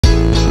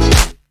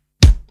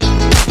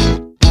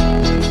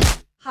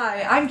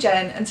Hi, I'm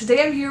Jen and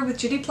today I'm here with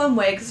Judy Plum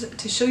Wigs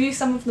to show you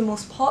some of the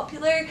most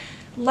popular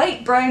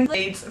light brown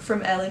shades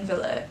from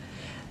Wille.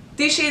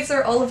 These shades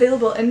are all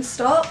available in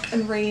stock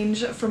and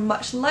range from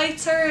much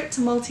lighter to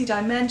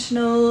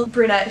multi-dimensional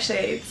brunette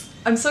shades.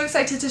 I'm so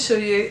excited to show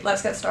you,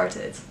 let's get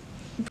started.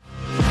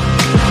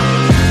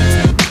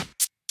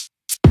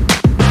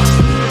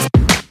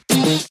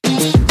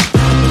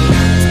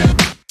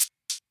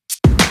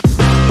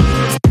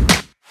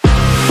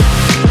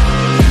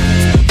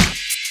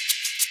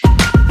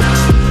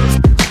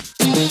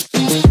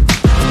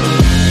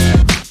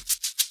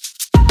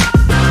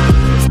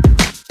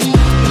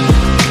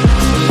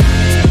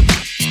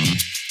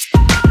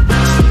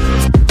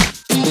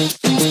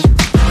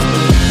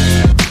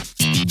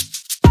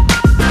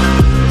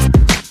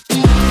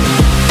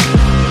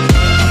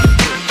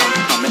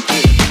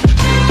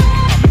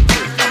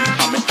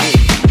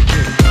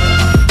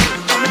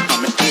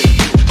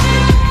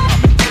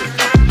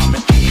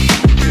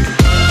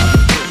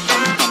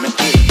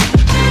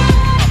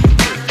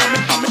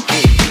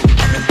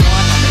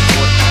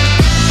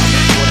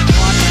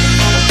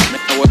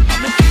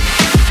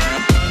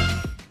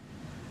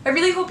 I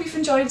really hope you've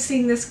enjoyed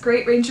seeing this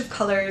great range of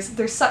colours.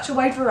 There's such a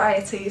wide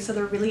variety, so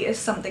there really is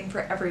something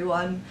for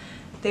everyone.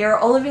 They are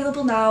all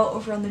available now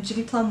over on the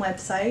Judy Plum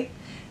website.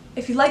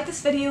 If you like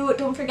this video,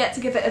 don't forget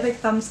to give it a big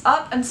thumbs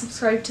up and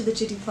subscribe to the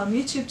Judy Plum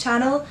YouTube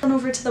channel and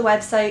over to the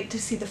website to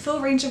see the full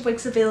range of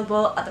wigs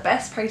available at the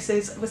best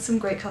prices with some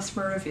great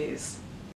customer reviews.